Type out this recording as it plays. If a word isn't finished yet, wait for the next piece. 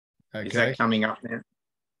Okay. Is that coming up now?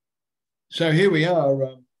 So here we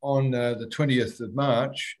are on the 20th of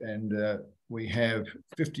March, and we have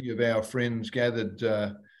 50 of our friends gathered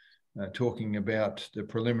talking about the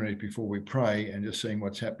preliminaries before we pray and just seeing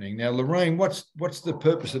what's happening. Now, Lorraine, what's the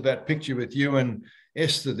purpose of that picture with you and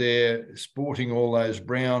Esther there sporting all those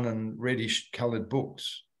brown and reddish coloured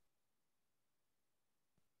books?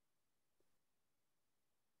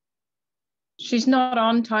 She's not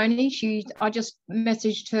on, Tony. I just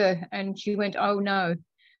messaged her and she went, "Oh no."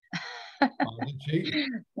 Oh, did she?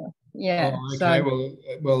 Yeah. Oh, okay. So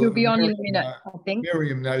well, she'll be on Miriam, in a minute, I think.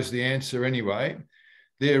 Miriam knows the answer anyway.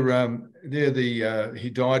 They're the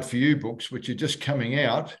He Died for You books, which are just coming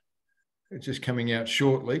out. It's just coming out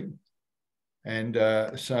shortly. And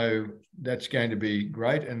so that's going to be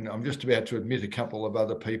great. And I'm just about to admit a couple of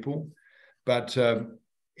other people. But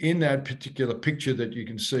in that particular picture that you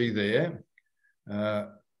can see there,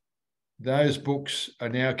 those books are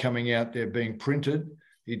now coming out. They're being printed.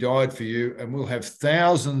 He Died for You, and we'll have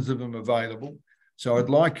thousands of them available. So I'd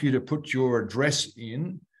like you to put your address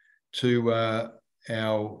in to our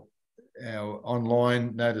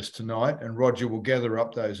online notice tonight, and Roger will gather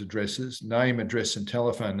up those addresses, name, address, and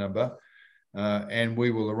telephone number, and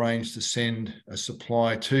we will arrange to send a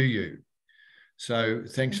supply to you. So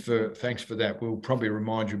thanks for that. We'll probably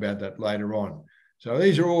remind you about that later on. So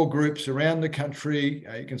these are all groups around the country.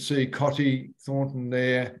 You can see Cotty Thornton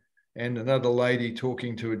there, and another lady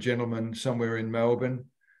talking to a gentleman somewhere in Melbourne,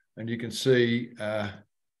 and you can see a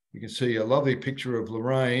lovely picture of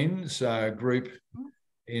Lorraine's group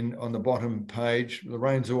on the bottom page.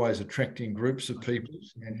 Lorraine's always attracting groups of people,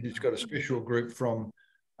 and she's got a special group from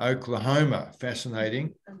Oklahoma.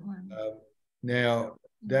 Fascinating. Now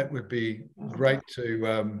that would be great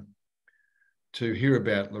to hear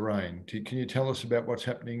about, Lorraine. Can you tell us about what's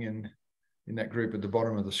happening in that group at the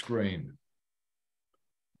bottom of the screen?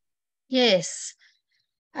 Yes.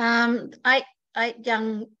 Eight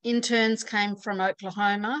young interns came from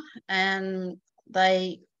Oklahoma, and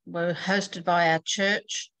they were hosted by our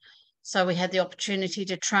church. So we had the opportunity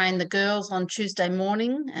to train the girls on Tuesday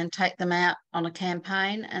morning and take them out on a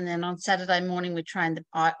campaign. And then on Saturday morning, I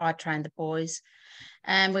trained the boys,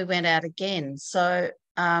 and we went out again. So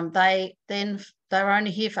they were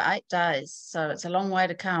only here for 8 days. So it's a long way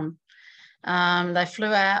to come. They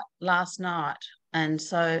flew out last night, and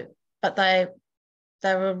so, but they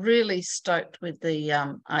were really stoked with the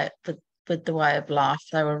way of life.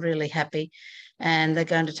 They were really happy, and they're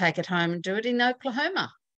going to take it home and do it in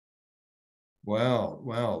Oklahoma.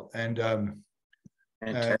 Wow. And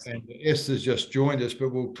Esther's just joined us,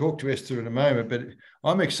 but we'll talk to Esther in a moment. But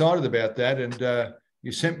I'm excited about that. And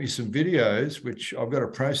you sent me some videos, which I've got to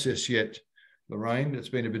process yet, Lorraine. It's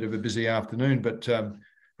been a bit of a busy afternoon, but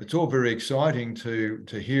it's all very exciting to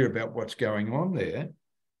hear about what's going on there.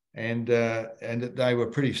 And that they were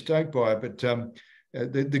pretty stoked by it. But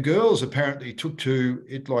the girls apparently took to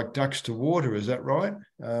it like ducks to water. Is that right?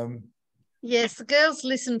 Yes, the girls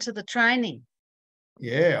listened to the training.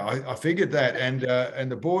 Yeah, I figured that.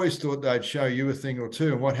 And the boys thought they'd show you a thing or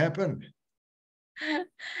two. And what happened?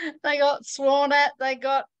 They got sworn at, they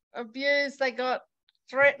got abused, they got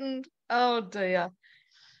threatened. Oh dear.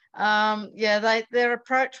 Their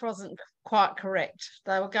approach wasn't quite correct.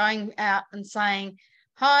 They were going out and saying,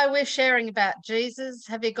 "Hi, we're sharing about Jesus.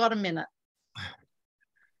 Have you got a minute?"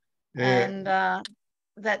 Yeah. And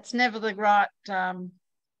that's never the right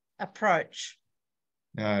approach.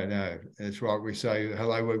 No, that's right. We say,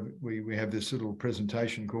 hello, we have this little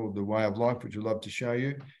presentation called The Way of Life, which I'd love to show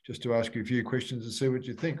you, just to ask you a few questions and see what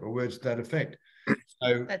you think, or words to that effect.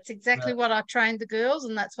 So that's exactly what I trained the girls,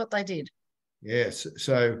 and that's what they did. Yes.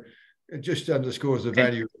 So it just underscores the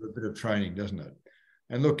value of a bit of training, doesn't it?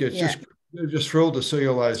 And look, it's just thrilled to see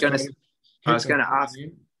all those. I was going to ask.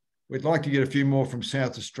 We'd like to get a few more from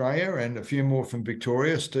South Australia and a few more from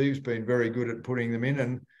Victoria. Steve's been very good at putting them in.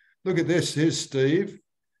 And look at this. Here's Steve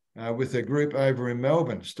with a group over in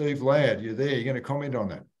Melbourne. Steve Ladd, you're there. You're going to comment on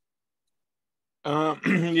that?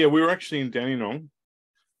 Yeah, we were actually in Dandenong,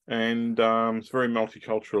 and it's a very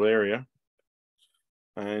multicultural area.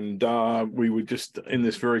 And we were just in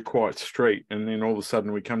this very quiet street, and then all of a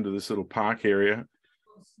sudden we come to this little park area,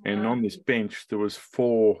 and on this bench there was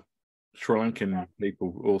 4 Sri Lankan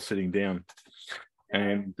people all sitting down,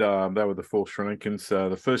 and they were the 4 Sri Lankans.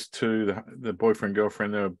 The first 2, the boyfriend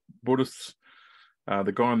girlfriend, they were Buddhists.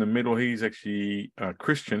 The guy in the middle, he's actually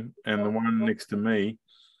Christian, and the one next to me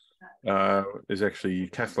is actually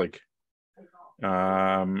Catholic.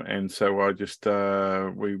 And so I just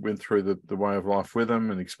we went through the way of life with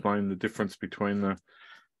them and explained the difference between I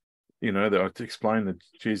explained that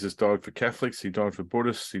Jesus died for Catholics, he died for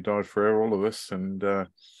Buddhists, he died for all of us, and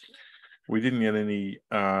we didn't get any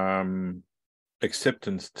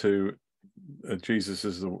acceptance to Jesus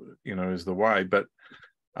is the way, but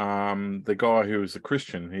the guy who was a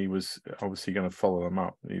Christian, he was obviously going to follow them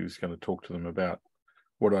up. He was going to talk to them about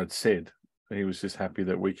what I'd said. He was just happy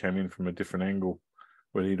that we came in from a different angle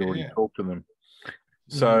where he'd already talked to them.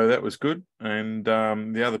 So that was good. And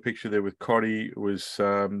the other picture there with Cotty was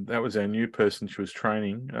that was our new person she was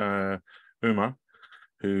training, Uma,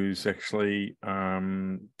 who's actually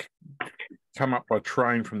come up by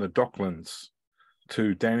train from the Docklands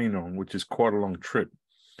to Dandenong, which is quite a long trip.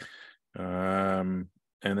 And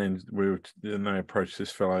then they approached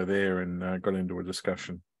this fellow there and got into a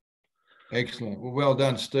discussion. Excellent. Well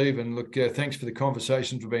done, Steve. And look, thanks for the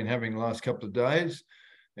conversations we've been having the last couple of days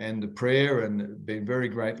and the prayer, and been very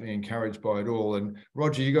greatly encouraged by it all. And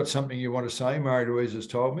Roger, you got something you want to say? Maria Louise has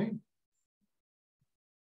told me.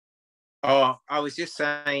 Oh, I was just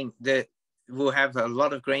saying that we'll have a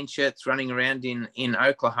lot of green shirts running around in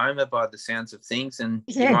Oklahoma by the sounds of things, and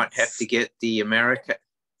you might have to get the America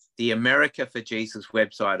for Jesus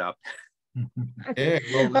website up. Yeah,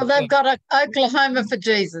 well, they've got Oklahoma for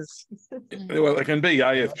Jesus. Well, it can be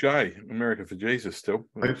AFJ, America for Jesus, still.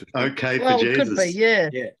 Okay for well, Jesus. It could be, yeah.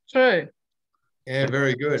 True. Yeah,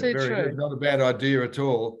 very good. Too Very true. good. Not a bad idea at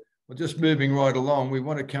all. Well, just moving right along, we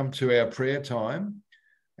want to come to our prayer time.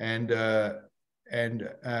 And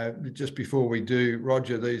just before we do,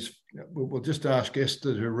 Roger, we'll just ask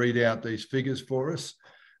Esther to read out these figures for us.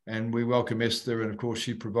 And we welcome Esther. And of course,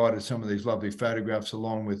 she provided some of these lovely photographs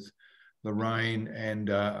along with Lorraine.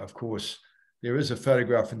 And of course, there is a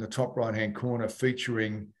photograph in the top right-hand corner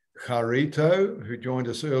featuring Charito, who joined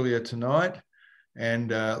us earlier tonight,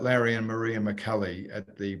 and Larry and Maria McCulley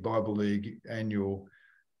at the Bible League annual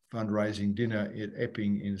fundraising dinner at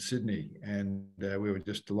Epping in Sydney. And we were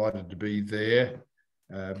just delighted to be there.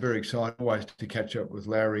 Very excited always to catch up with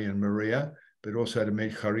Larry and Maria, but also to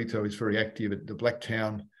meet Charito. He's very active at the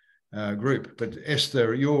Blacktown group. But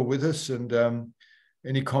Esther, you're with us, and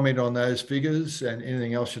any comment on those figures and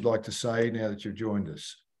anything else you'd like to say now that you've joined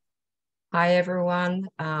us? Hi, everyone.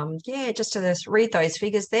 Just to read those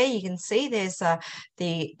figures there, you can see there's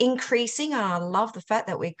the increasing. I love the fact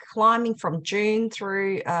that we're climbing from June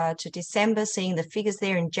through to December, seeing the figures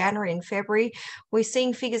there in January and February. We're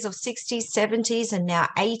seeing figures of 60s, 70s, and now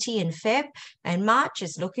 80 in Feb. And March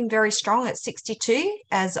is looking very strong at 62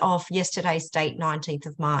 as of yesterday's date, 19th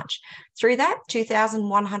of March. Through that,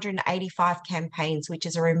 2,185 campaigns, which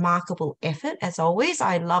is a remarkable effort. As always,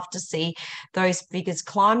 I love to see those figures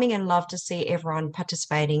climbing and love to see everyone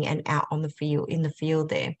participating and out on the field, in the field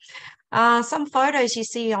there. Some photos you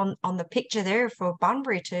see on the picture there for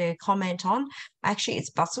Bunbury to comment on. Actually, it's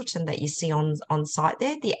Busselton that you see on site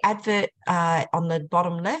there. The advert on the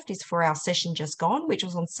bottom left is for our session just gone, which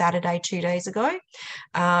was on Saturday 2 days ago.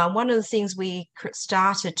 One of the things we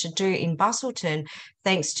started to do in Busselton,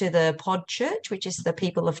 thanks to the Pod Church, which is the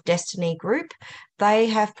People of Destiny group, they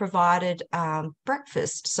have provided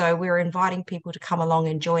breakfast. So we're inviting people to come along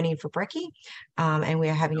and join in for brekkie, and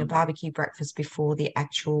we're having a barbecue breakfast before the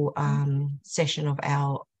actual session of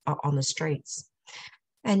our on the streets.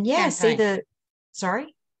 And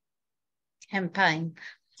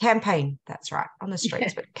Campaign, that's right, on the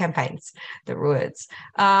streets, but campaigns, the words.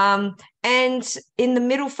 And in the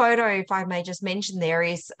middle photo, if I may just mention, there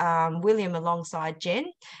is William alongside Jen.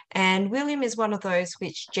 And William is one of those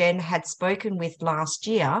which Jen had spoken with last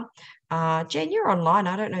year. Jen, you're online.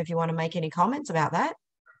 I don't know if you want to make any comments about that.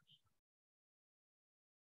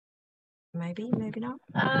 Maybe not.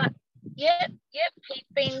 Yep. He's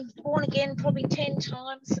been born again probably 10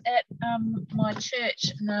 times at my church.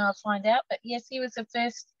 Now I'll find out. But yes, he was the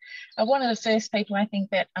first, one of the first people I think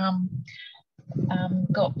that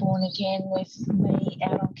got born again with me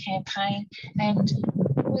out on campaign. And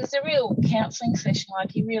it was a real counselling session.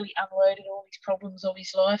 Like, he really unloaded all his problems of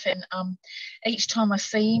his life. And each time I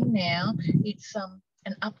see him now, it's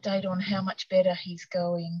an update on how much better he's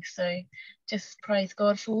going. So just praise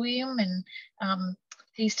God for William. And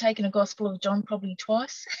he's taken a Gospel of John probably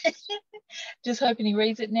twice. Just hoping he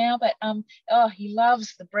reads it now. But he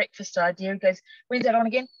loves the breakfast idea. He goes, "When's that on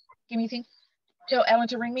again? Give me a thing. Tell Alan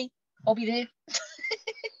to ring me. I'll be there."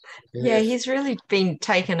 Yeah, he's really been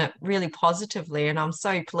taken it really positively, and I'm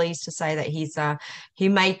so pleased to say that he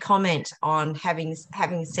made comment on having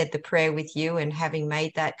said the prayer with you and having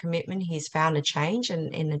made that commitment. He's found a change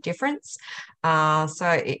and in a difference.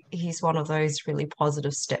 He's one of those really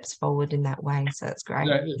positive steps forward in that way. So it's great.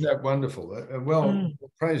 Isn't that wonderful?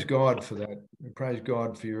 Praise God for that. Praise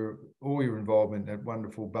God for all your involvement in that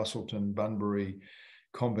wonderful Busselton Bunbury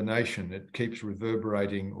combination. It keeps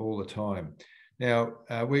reverberating all the time. Now,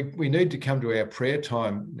 we need to come to our prayer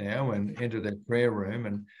time now and enter that prayer room.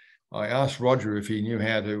 And I asked Roger if he knew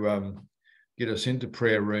how to get us into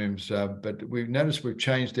prayer rooms, but we've noticed we've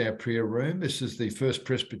changed our prayer room. This is the First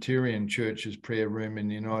Presbyterian Church's prayer room in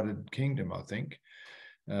the United Kingdom, I think.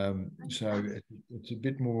 So it's a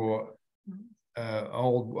bit more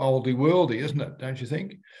oldie worldy, isn't it? Don't you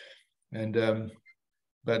think? And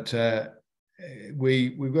but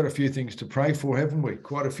we've got a few things to pray for, haven't we?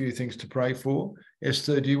 Quite a few things to pray for.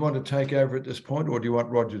 Esther, do you want to take over at this point, or do you want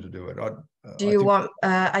Roger to do it?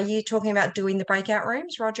 Are you talking about doing the breakout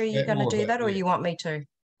rooms, Roger? Are you going to do that, or you want me to?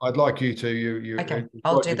 I'd like you to. Okay,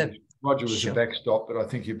 I'll do that. Roger was a backstop, but I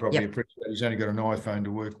think you probably appreciate he's only got an iPhone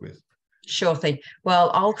to work with. Sure thing.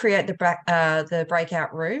 Well, I'll create the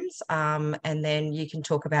breakout rooms, and then you can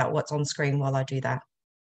talk about what's on screen while I do that.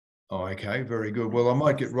 Oh, okay, very good. Well, I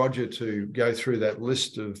might get Roger to go through that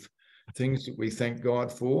list of things that we thank God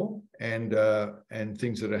for, and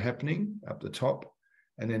things that are happening up the top,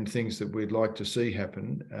 and then things that we'd like to see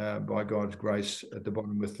happen by God's grace at the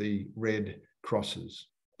bottom with the red crosses.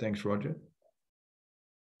 Thanks, Roger.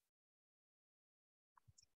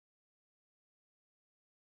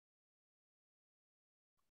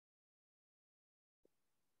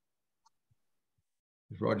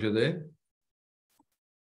 Is Roger there?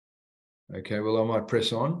 Okay, well, I might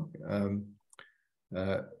press on.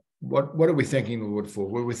 What are we thanking the Lord for?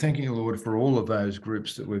 Well, we're thanking the Lord for all of those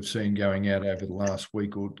groups that we've seen going out over the last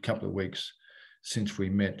week or couple of weeks since we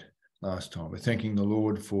met last time. We're thanking the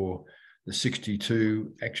Lord for the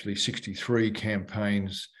 62, actually 63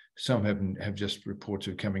 campaigns. Some have just reports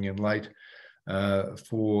of coming in late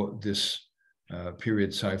for this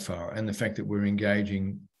period so far, and the fact that we're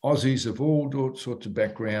engaging Aussies of all sorts of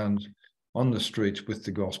backgrounds on the streets with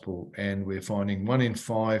the gospel, and we're finding 1 in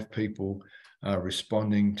 5 people are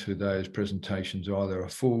responding to those presentations, either a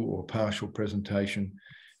full or partial presentation,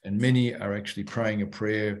 and many are actually praying a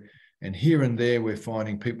prayer. And here and there, we're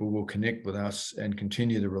finding people will connect with us and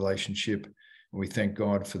continue the relationship. And we thank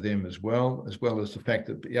God for them as well as the fact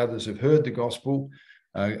that the others have heard the gospel,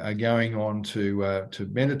 are going on to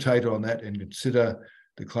meditate on that and consider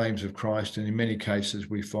the claims of Christ. And in many cases,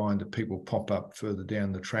 we find that people pop up further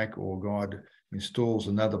down the track, or God installs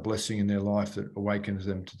another blessing in their life that awakens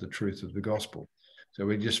them to the truth of the gospel. So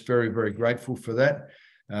we're just very, very grateful for that.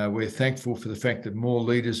 We're thankful for the fact that more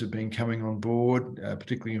leaders have been coming on board,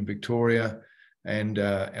 particularly in Victoria and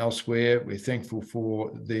elsewhere. We're thankful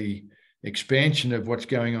for the expansion of what's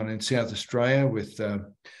going on in South Australia with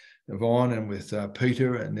Yvonne and with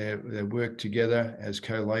Peter, and their work together as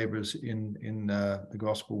co-laborers in the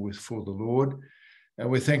gospel for the Lord. And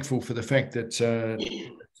we're thankful for the fact that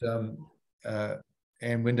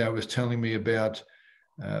Anne Window was telling me about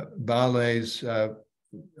Barley's,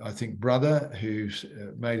 I think, brother, who's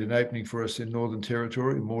made an opening for us in Northern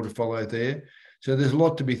Territory, more to follow there. So there's a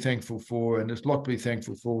lot to be thankful for, and there's a lot to be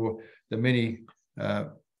thankful for the many,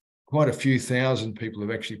 quite a few thousand people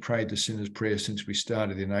have actually prayed the sinner's prayer since we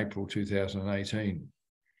started in April 2018.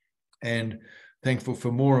 And thankful for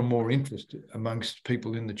more and more interest amongst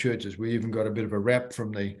people in the churches. We even got a bit of a rap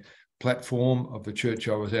from the platform of the church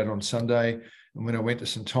I was at on Sunday. And when I went to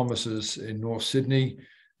St. Thomas's in North Sydney,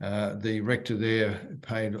 the rector there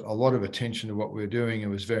paid a lot of attention to what we were doing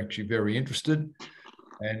and was actually very interested.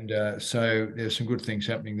 And so there's some good things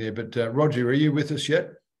happening there. But Roger, are you with us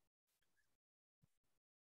yet?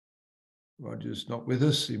 Roger's not with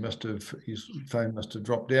us. His phone must have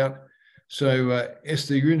dropped out. So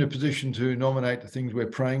Esther, you're in a position to nominate the things we're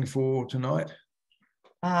praying for tonight?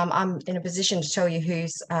 I'm in a position to tell you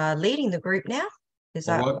who's leading the group now.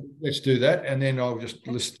 Let's do that, and then I'll just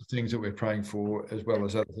list the things that we're praying for, as well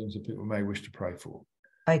as other things that people may wish to pray for.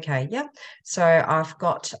 Okay, yeah. So I've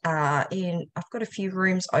got a few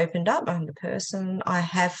rooms opened up. I'm the person I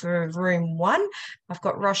have for room 1. I've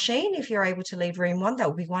got Roisin. If you're able to leave room 1, that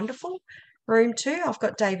would be wonderful. Room 2, I've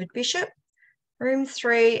got David Bishop. Room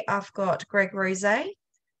 3, I've got Greg Rose.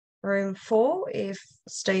 Room 4, if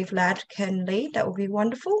Steve Ladd can lead, that would be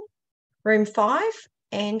wonderful. Room 5,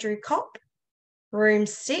 Andrew Kopp. Room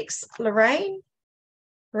 6, Lorraine.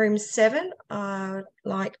 Room 7, I'd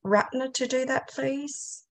like Ratner to do that,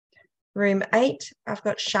 please. Room 8, I've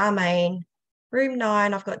got Charmaine. Room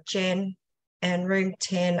 9, I've got Jen. And room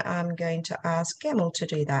 10, I'm going to ask Gamel to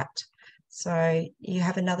do that. So you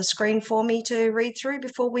have another screen for me to read through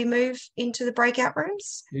before we move into the breakout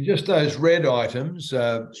rooms? Just those red items.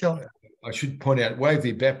 Sure. I should point out,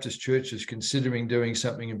 Waverley Baptist Church is considering doing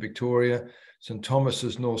something in Victoria. St.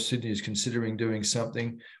 Thomas's North Sydney is considering doing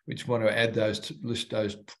something. We just want to add those, list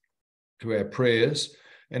those to our prayers.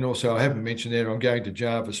 And also, I haven't mentioned there, I'm going to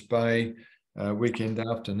Jarvis Bay weekend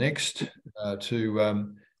after next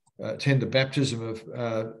to attend the baptism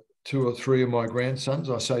of 2 or 3 of my grandsons.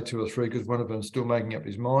 I say 2 or 3 because one of them is still making up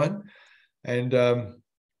his mind. And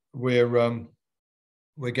we're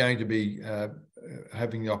going to be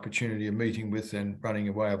having the opportunity of meeting with and running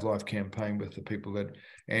a Way of Life campaign with the people that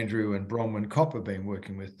Andrew and Bronwyn Kopp have been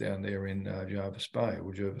working with down there in Jervis Bay.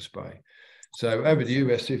 So over to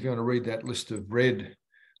you, Esther, if you want to read that list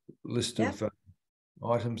of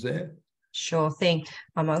items there. Sure thing.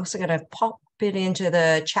 I'm also going to pop it into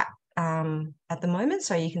the chat at the moment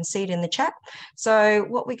so you can see it in the chat. So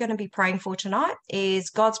what we're going to be praying for tonight is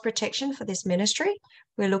God's protection for this ministry.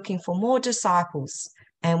 We're looking for more disciples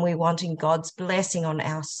and we're wanting God's blessing on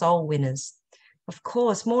our soul winners. Of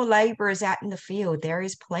course, more labourers out in the field. There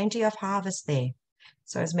is plenty of harvest there.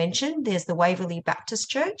 So as mentioned, there's the Waverley Baptist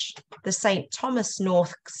Church, the St. Thomas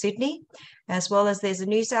North Sydney, as well as there's a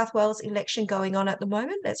New South Wales election going on at the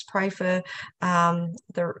moment. Let's pray for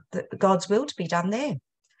God's will to be done there.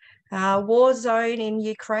 War zone in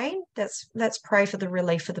Ukraine, let's pray for the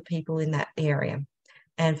relief for the people in that area.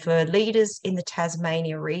 And for leaders in the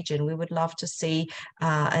Tasmania region, we would love to see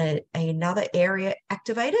another area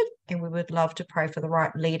activated, and we would love to pray for the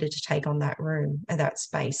right leader to take on that room and that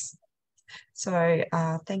space. So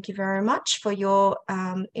thank you very much for your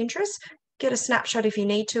interest. Get a snapshot if you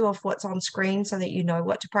need to of what's on screen so that you know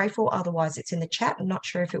what to pray for. Otherwise, it's in the chat. I'm not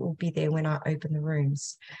sure if it will be there when I open the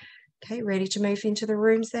rooms. Okay, ready to move into the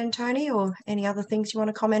rooms then, Tony, or any other things you want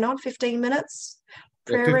to comment on? 15 minutes?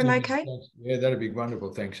 Prayer room, okay? Yeah, that'd be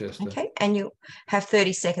wonderful. Thanks, Esther. Okay, and you'll have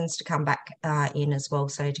 30 seconds to come back in as well,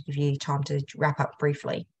 so to give you time to wrap up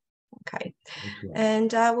briefly. Okay,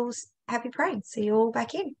 and we'll have you praying. See you all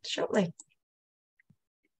back in shortly.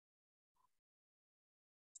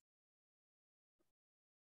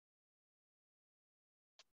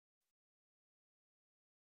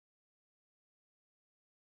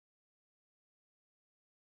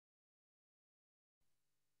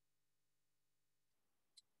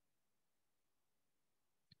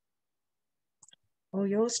 All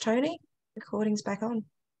yours, Tony. Recording's back on.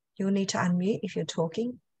 You'll need to unmute if you're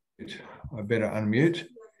talking. I better unmute.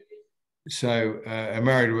 So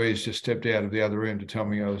Mary-Louise just stepped out of the other room to tell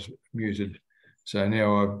me I was muted. So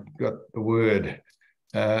now I've got the word.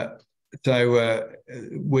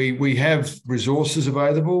 We have resources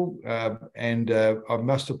available, and I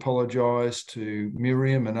must apologise to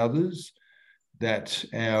Miriam and others that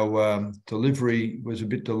our delivery was a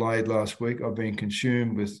bit delayed last week. I've been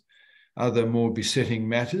consumed with other more besetting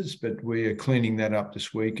matters, but we are cleaning that up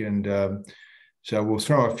this week, and so we'll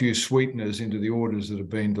throw a few sweeteners into the orders that have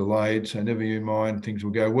been delayed, so never you mind, things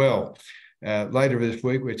will go well. Later this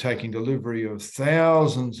week, we're taking delivery of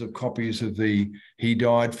thousands of copies of the He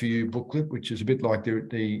Died For You booklet, which is a bit like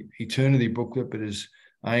the Eternity booklet, but is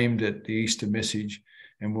aimed at the Easter message,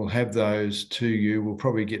 and we'll have those to you. We'll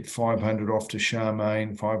probably get 500 off to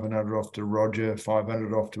Charmaine, 500 off to Roger,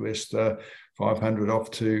 500 off to Esther, 500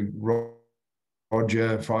 off to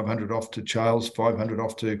Roger, 500 off to Charles, 500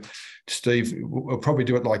 off to Steve. We'll probably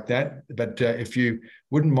do it like that. But if you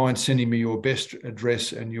wouldn't mind sending me your best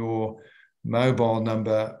address and your mobile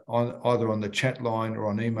number either on the chat line or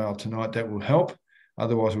on email tonight, that will help.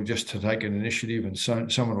 Otherwise, we'll just take an initiative and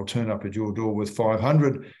someone will turn up at your door with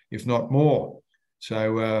 500, if not more.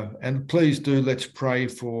 So, and please do, let's pray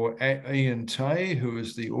for Ian Tay, who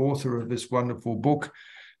is the author of this wonderful book.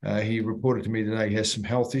 He reported to me today he has some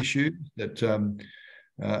health issues that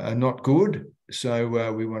are not good.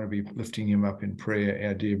 So we want to be lifting him up in prayer,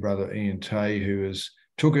 our dear brother Ian Tay, who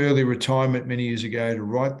took early retirement many years ago to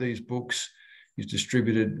write these books. He's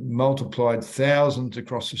distributed, multiplied thousands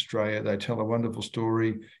across Australia. They tell a wonderful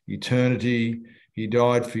story. Eternity, He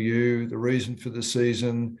Died For You, The Reason For the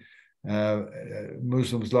Season,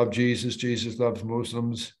 Muslims love Jesus, Jesus loves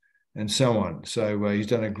Muslims, and so on. So he's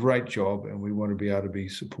done a great job, and we want to be able to be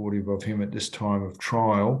supportive of him at this time of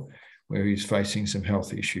trial where he's facing some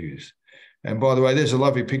health issues. And by the way, there's a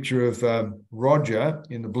lovely picture of Roger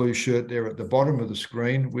in the blue shirt there at the bottom of the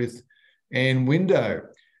screen with Anne Window.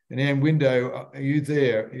 And Anne Window, are you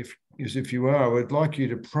there? If you are, I would like you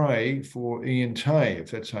to pray for Ian Tay, if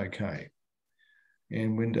that's okay.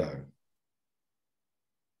 Anne Window.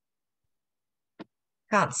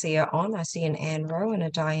 Can't see her on. I see an Anne Rowe and a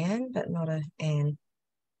Diane, but not a Anne.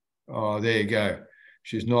 Oh, there you go.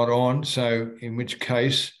 She's not on. So in which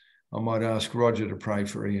case, I might ask Roger to pray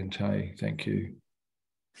for Ian Tay. Thank you.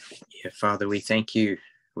 Yeah, Father, we thank you.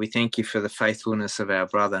 We thank you for the faithfulness of our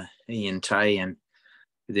brother Ian Tay and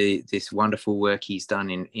this wonderful work he's done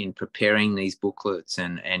in preparing these booklets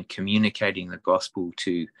and communicating the gospel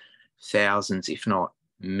to thousands, if not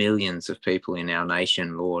millions of people in our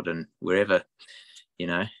nation, Lord, and wherever,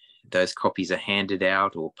 those copies are handed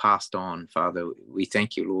out or passed on, Father, we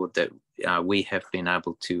thank you, Lord, that we have been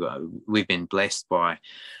able to, we've been blessed by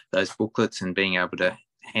those booklets and being able to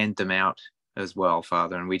hand them out as well,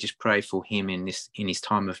 Father. And we just pray for him in his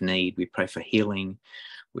time of need. We pray for healing.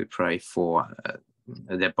 We pray for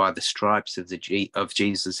that by the stripes of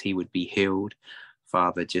Jesus, he would be healed.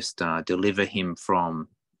 Father, just deliver him from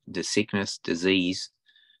the sickness, disease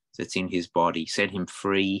that's in his body. Set him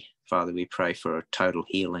free. Father, we pray for a total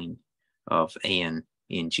healing of Ian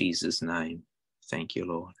in Jesus' name. Thank you,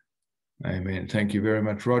 Lord. Amen. Thank you very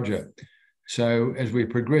much, Roger. So as we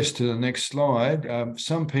progress to the next slide,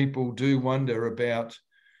 some people do wonder about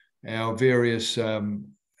our various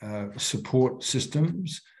support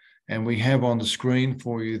systems, and we have on the screen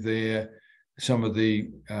for you there some of the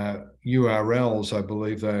URLs, I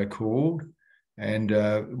believe they are called. And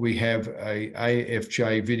we have a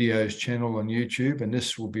AFJ Videos channel on YouTube, and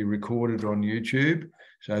this will be recorded on YouTube.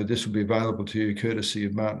 So this will be available to you courtesy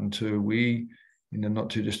of Martin Turwee in the not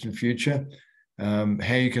too distant future.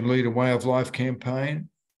 How you can lead a way of life campaign.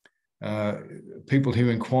 People who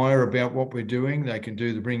inquire about what we're doing, they can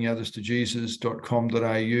do the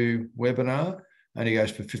bringothers-to-jesus.com.au webinar. Only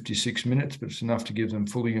goes for 56 minutes, but it's enough to give them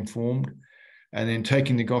fully informed. And then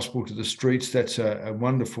taking the gospel to the streets, that's a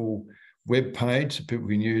wonderful web page that people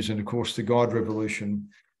can use. And of course, the God Revolution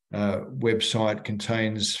website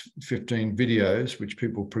contains 15 videos, which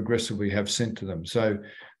people progressively have sent to them. So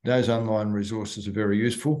those online resources are very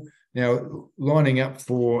useful. Now, lining up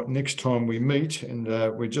for next time we meet, and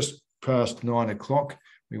we're just past 9 o'clock.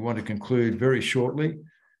 We want to conclude very shortly.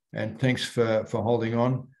 And thanks for holding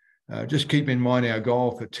on. Just keep in mind our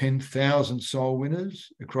goal for 10,000 soul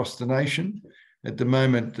winners across the nation. At the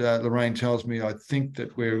moment, Lorraine tells me, I think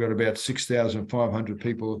that we've got about 6,500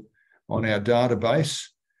 people on our database.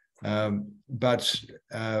 But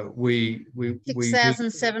we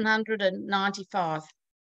 6,795.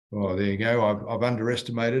 Oh, there you go. I've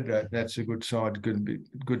underestimated. That's a good side.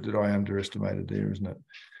 Good that I underestimated there, isn't it?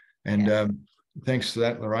 And yeah. Thanks to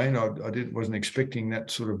that, Lorraine. I wasn't expecting that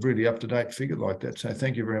sort of really up-to-date figure like that. So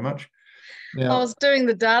thank you very much. Now, I was doing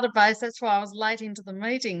the database. That's why I was late into the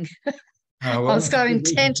meeting. Well, I was so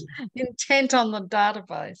intent on the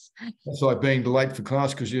database. That's like being late for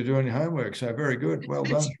class because you're doing your homework. So very good. Well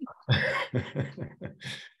done.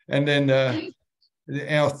 And then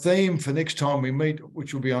our theme for next time we meet,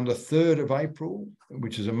 which will be on the 3rd of April,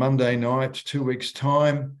 which is a Monday night, 2 weeks'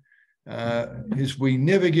 time, is We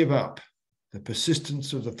Never Give Up, the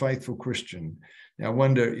persistence of the faithful Christian. Now, I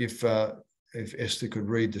wonder if Esther could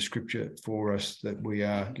read the scripture for us that we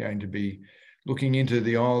are going to be looking into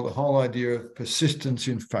the whole idea of persistence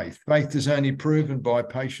in faith. Faith is only proven by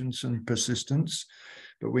patience and persistence,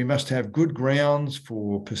 but we must have good grounds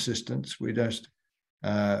for persistence. We don't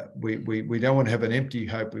want to have an empty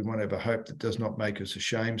hope. We want to have a hope that does not make us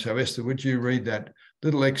ashamed. So Esther, would you read that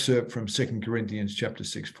little excerpt from 2 Corinthians chapter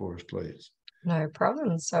 6 for us, please? No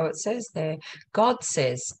problem. So it says there, God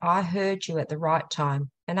says, I heard you at the right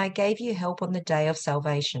time, and I gave you help on the day of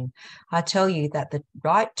salvation. I tell you that the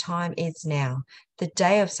right time is now. The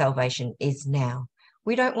day of salvation is now.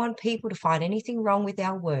 We don't want people to find anything wrong with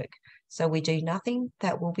our work, so we do nothing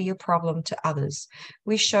that will be a problem to others.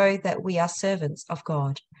 We show that we are servants of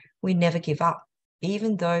God. We never give up,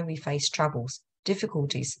 even though we face troubles,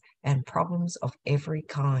 difficulties, and problems of every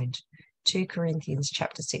kind. 2 Corinthians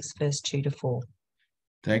chapter 6, verse 2-4.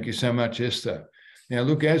 Thank you so much, Esther. Now,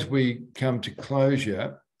 look, as we come to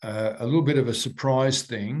closure, a little bit of a surprise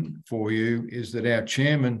thing for you is that our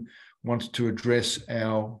chairman wants to address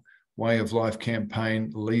our Way of Life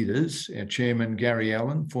campaign leaders. Our chairman, Gary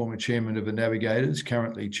Allen, former chairman of the Navigators,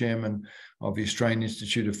 currently chairman of the Australian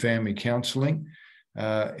Institute of Family Counselling.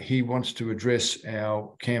 He wants to address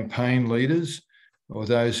our campaign leaders, or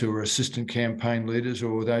those who are assistant campaign leaders,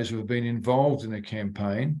 or those who have been involved in a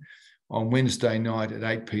campaign, on Wednesday night at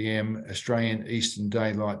 8 p.m. Australian Eastern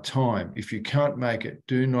Daylight Time. If you can't make it,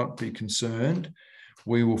 do not be concerned.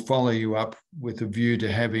 We will follow you up with a view to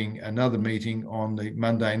having another meeting on the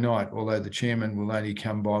Monday night, although the chairman will only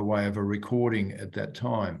come by way of a recording at that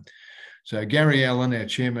time. So Gary Allen, our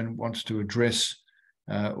chairman, wants to address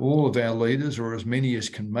all of our leaders, or as many as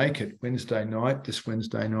can make it, Wednesday night, this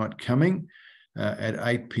Wednesday night coming, at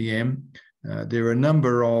 8 p.m. There are a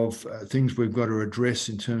number of things we've got to address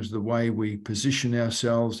in terms of the way we position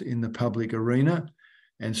ourselves in the public arena,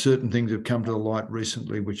 and certain things have come to the light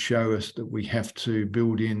recently which show us that we have to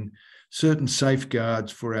build in certain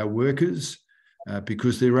safeguards for our workers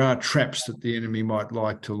because there are traps that the enemy might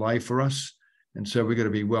like to lay for us, and so we've got to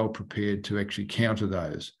be well prepared to actually counter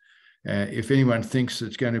those. If anyone thinks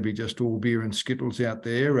it's going to be just all beer and skittles out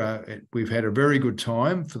there, we've had a very good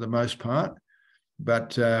time for the most part,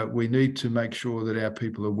 but we need to make sure that our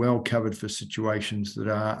people are well covered for situations that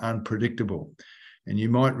are unpredictable. And you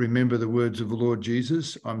might remember the words of the Lord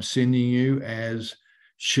Jesus, I'm sending you as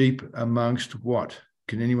sheep amongst what?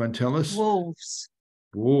 Can anyone tell us? Wolves.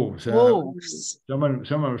 Wolves. Wolves. Someone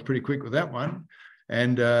was pretty quick with that one.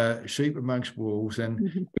 And sheep amongst wolves.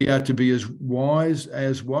 And we are to be as wise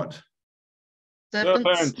as what?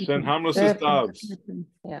 Serpents and harmless as doves.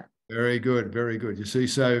 Yeah. Very good, very good. You see,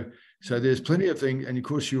 so there's plenty of things. And of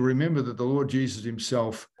course, you remember that the Lord Jesus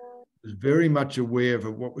himself was very much aware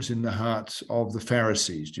of what was in the hearts of the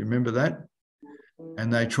Pharisees. Do you remember that?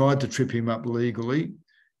 And they tried to trip him up legally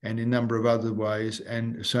and in a number of other ways.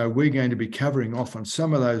 And so we're going to be covering off on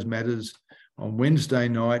some of those matters on Wednesday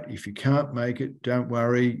night. If you can't make it, don't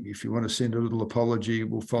worry. If you want to send a little apology,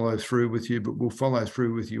 we'll follow through with you, but we'll follow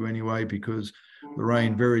through with you anyway, because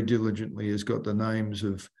Lorraine very diligently has got the names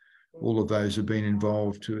of all of those who've been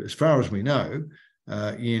involved, to, as far as we know,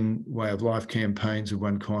 in way of life campaigns of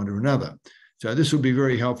one kind or another. So this will be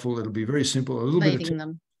very helpful. It'll be very simple, a little bit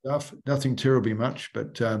of stuff, nothing terribly much,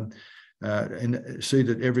 but and see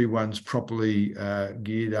that everyone's properly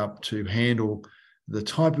geared up to handle the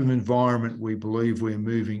type of environment we believe we're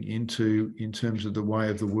moving into in terms of the way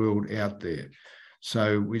of the world out there.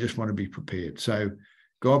 So we just want to be prepared. So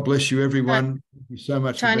God bless you, everyone. Thank you so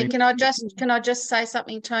much. Tony, can I just say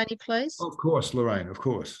something, Tony, please? Of course, Lorraine, of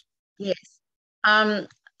course. Yes.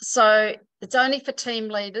 So it's only for team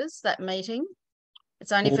leaders, that meeting.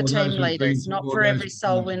 It's only for team leaders, not for every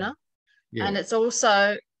soul winner. Yeah. And it's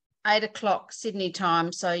also 8 o'clock Sydney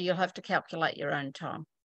time, so you'll have to calculate your own time.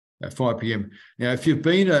 At 5 p.m. Now, if you've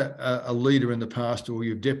been a leader in the past, or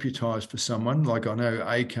you've deputised for someone, like I know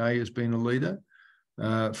AK has been a leader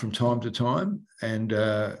from time to time, and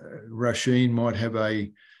Rasheen might have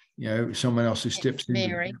someone else who steps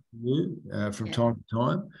in from time to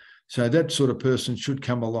time. So that sort of person should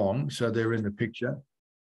come along, so they're in the picture.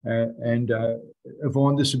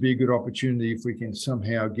 Yvonne, this would be a good opportunity if we can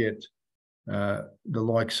somehow get the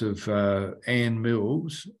likes of Anne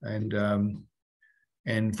Mills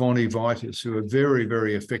and Vonnie Vitus, who are very,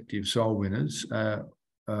 very effective soul winners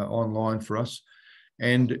online for us.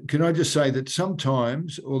 And can I just say that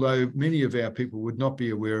sometimes, although many of our people would not be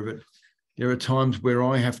aware of it, there are times where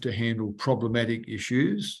I have to handle problematic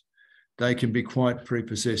issues. They can be quite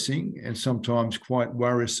prepossessing and sometimes quite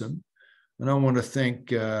worrisome. And I want to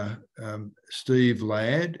thank Steve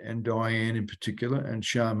Ladd and Diane in particular, and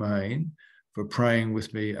Charmaine, for praying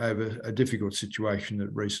with me over a difficult situation that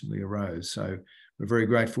recently arose. So we're very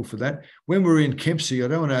grateful for that. When we're in Kempsey, I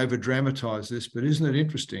don't want to over-dramatise this, but isn't it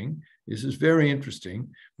interesting? This is very interesting.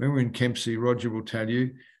 When we're in Kempsey, Roger will tell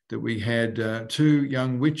you that we had 2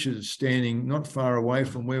 young witches standing not far away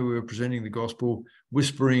from where we were presenting the gospel,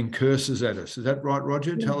 whispering curses at us. Is that right,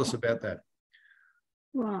 Roger? Yeah. Tell us about that.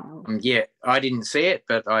 Wow. Yeah, I didn't see it,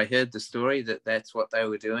 but I heard the story that that's what they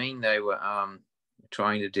were doing. They were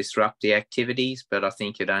trying to disrupt the activities, but I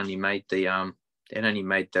think it only made the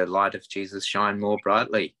light of Jesus shine more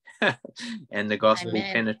brightly and the gospel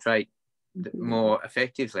penetrate more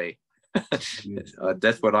effectively.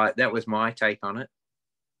 That was my take on it.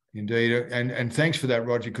 Indeed. And thanks for that,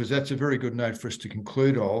 Roger, because that's a very good note for us to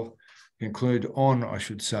conclude on, I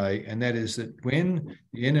should say, and that is that when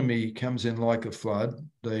the enemy comes in like a flood,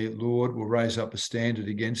 the Lord will raise up a standard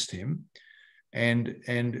against him. And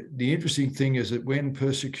the interesting thing is that when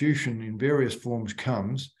persecution in various forms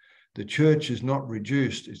comes, the church is not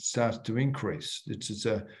reduced, it starts to increase. It's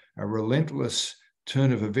a relentless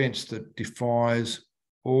turn of events that defies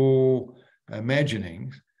all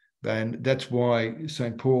imagining. And that's why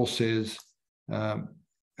St. Paul says,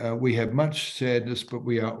 we have much sadness, but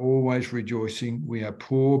we are always rejoicing. We are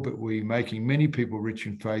poor, but we're making many people rich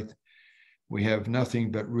in faith. We have nothing,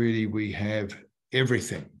 but really we have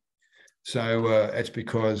everything. So it's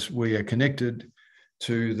because we are connected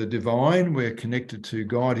to the divine. We're connected to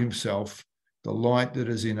God himself. The light that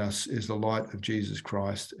is in us is the light of Jesus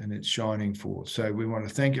Christ, and it's shining forth. So we want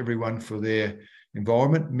to thank everyone for their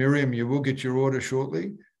involvement. Miriam, you will get your order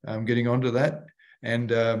shortly. I'm getting onto that.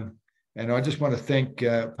 And I just want to thank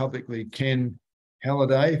publicly Ken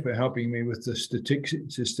Halliday for helping me with the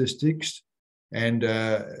statistics. And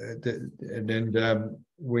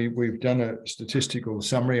we've done a statistical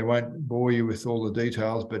summary. I won't bore you with all the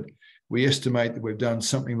details, but we estimate that we've done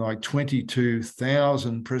something like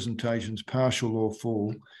 22,000 presentations, partial or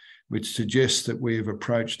full, which suggests that we have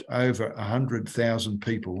approached over 100,000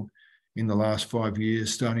 people in the last 5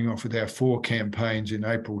 years, starting off with our 4 campaigns in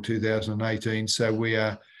April 2018. So we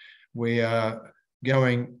are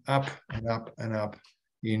going up and up and up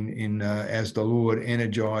in as the Lord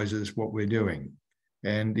energizes what we're doing.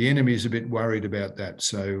 And the enemy is a bit worried about that.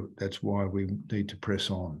 So that's why we need to press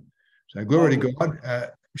on. So glory to God.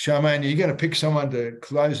 Charmaine, are you going to pick someone to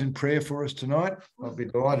close in prayer for us tonight? I'll be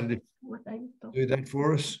delighted if you do that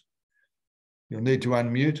for us. You'll need to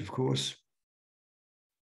unmute, of course.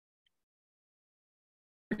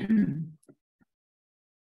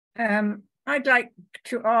 I'd like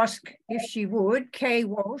to ask if she would, Kay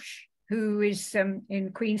Walsh, who is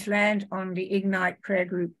in Queensland on the Ignite prayer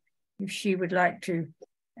group, if she would like to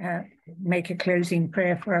make a closing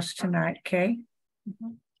prayer for us tonight, Kay.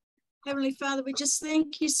 Heavenly Father, we just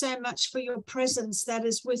thank you so much for your presence that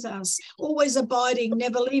is with us, always abiding,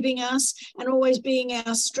 never leaving us, and always being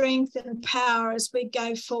our strength and power as we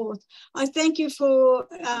go forth. I thank you for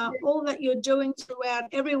all that you're doing throughout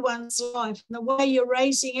everyone's life, and the way you're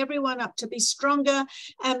raising everyone up to be stronger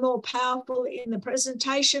and more powerful in the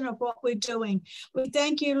presentation of what we're doing. We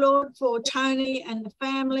thank you, Lord, for Tony and the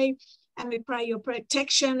family. And we pray your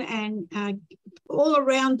protection and all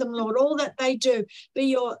around them, Lord, all that they do.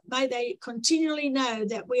 May they continually know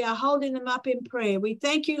that we are holding them up in prayer. We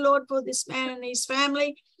thank you, Lord, for this man and his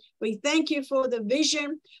family. We thank you for the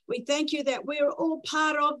vision. We thank you that we're all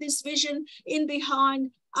part of this vision in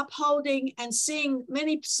behind, upholding and seeing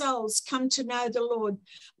many souls come to know the Lord.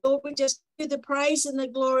 Lord, we just give the praise and the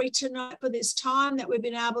glory tonight for this time that we've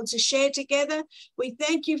been able to share together. We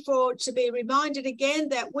thank you to be reminded again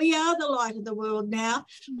that we are the light of the world now.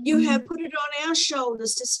 You have put it on our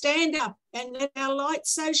shoulders to stand up and let our light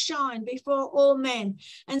so shine before all men.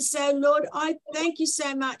 And so, Lord, I thank you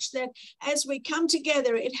so much that as we come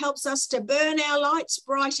together, it helps us to burn our lights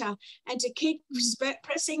brighter and to keep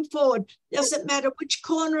pressing forward. Doesn't matter which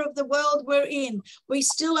corner of the world we're in, we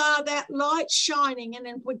still are that light shining. And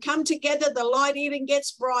if we come together, the light even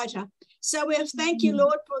gets brighter. So we thank you,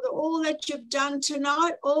 Lord, for all that you've done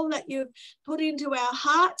tonight, all that you've put into our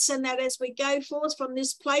hearts, and that as we go forth from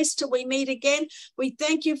this place till we meet again, we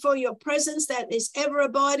thank you for your presence that is ever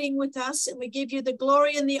abiding with us, and we give you the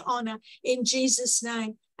glory and the honor in Jesus'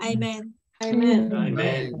 name. Amen. Amen.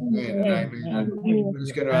 Amen. I'm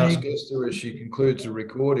just going to ask Esther, as she concludes the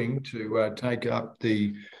recording, to take up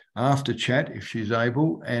the after chat if she's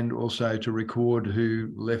able, and also to record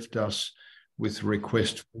who left us with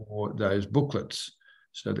request for those booklets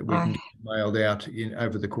so that we can get mailed out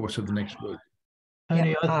over the course of the next week.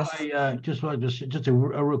 Tony, I just like just a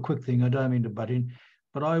real quick thing. I don't mean to butt in,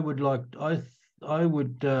 but I would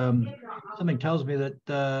something tells me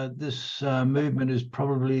that this movement is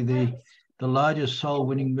probably the largest soul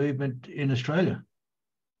winning movement in Australia.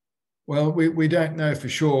 Well, we don't know for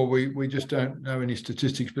sure. We just don't know any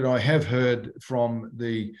statistics, but I have heard from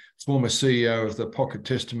the former CEO of the Pocket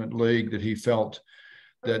Testament League that he felt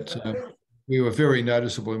that we were very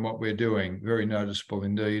noticeable in what we're doing, very noticeable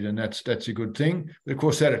indeed, and that's a good thing. But of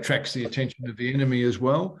course, that attracts the attention of the enemy as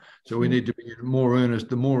well. So we need to be more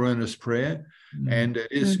earnest prayer, and it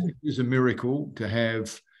is a miracle to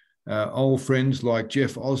have old friends like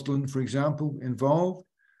Jeff Osland, for example, involved.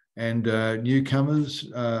 And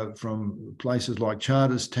newcomers from places like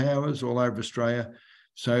Charters Towers all over Australia.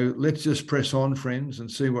 So let's just press on, friends,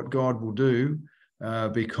 and see what God will do,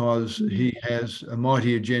 because he has a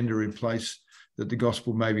mighty agenda in place that the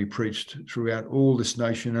gospel may be preached throughout all this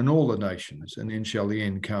nation and all the nations, and then shall the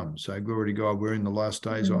end come. So glory to God, we're in the last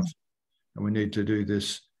days of, and we need to do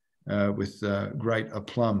this with great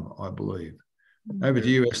aplomb, I believe. Over to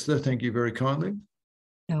you, Esther. Thank you very kindly.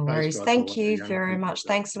 No worries. Thank you very much.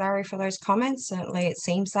 Thanks, Larry, for those comments. Certainly, it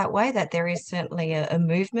seems that way, that there is certainly a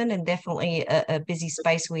movement, and definitely a busy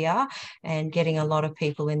space we are, and getting a lot of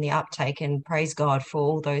people in the uptake, and praise God for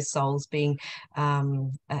all those souls being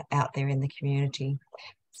out there in the community.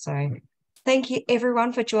 So thank you,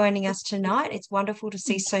 everyone, for joining us tonight. It's wonderful to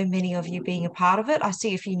see so many of you being a part of it. I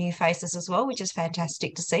see a few new faces as well, which is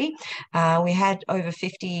fantastic to see. We had over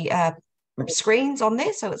 50 screens on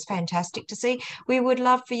there, so it's fantastic to see. We would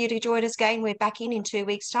love for you to join us again. We're back in 2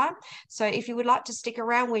 weeks' time, so if you would like to stick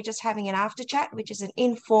around, we're just having an after chat, which is an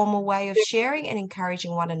informal way of sharing and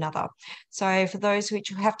encouraging one another. So for those which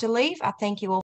have to leave, I thank you all.